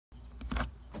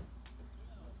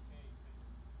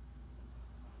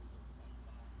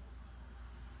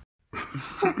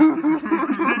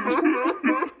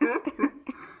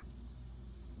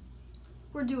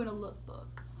We're doing a lookbook.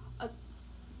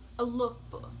 A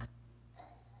lookbook.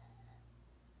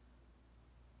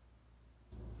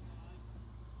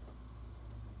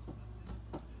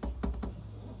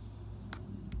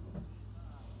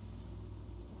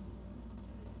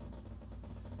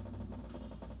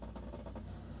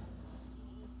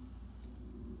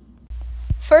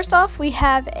 First off, we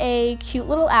have a cute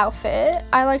little outfit.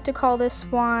 I like to call this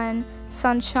one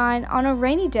Sunshine on a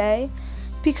Rainy Day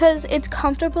because it's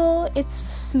comfortable, it's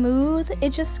smooth, it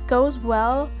just goes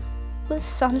well with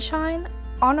sunshine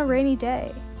on a rainy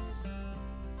day.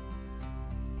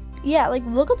 Yeah, like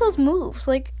look at those moves,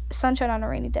 like sunshine on a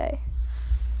rainy day.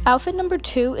 Outfit number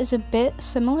 2 is a bit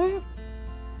similar,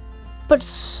 but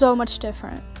so much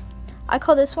different. I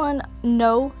call this one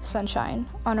No Sunshine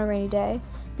on a Rainy Day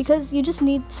because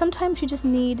sometimes you just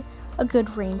need a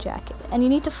good rain jacket and you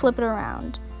need to flip it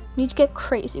around. You need to get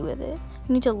crazy with it.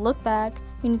 You need to look back,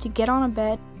 you need to get on a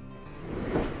bed.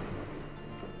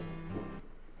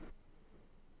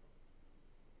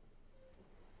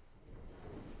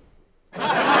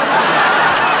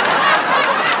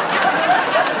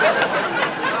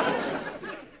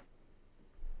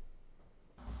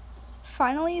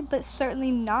 Finally, but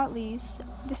certainly not least,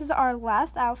 this is our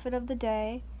last outfit of the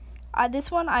day.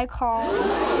 This one I call,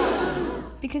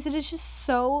 because it is just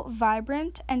so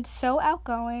vibrant and so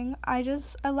outgoing, I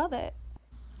love it.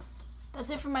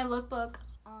 That's it for my lookbook.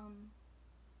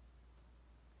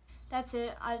 That's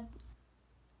it. I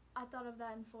thought of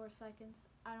that in 4 seconds.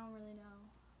 I don't really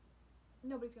know.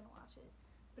 Nobody's gonna watch it,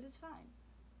 but it's fine.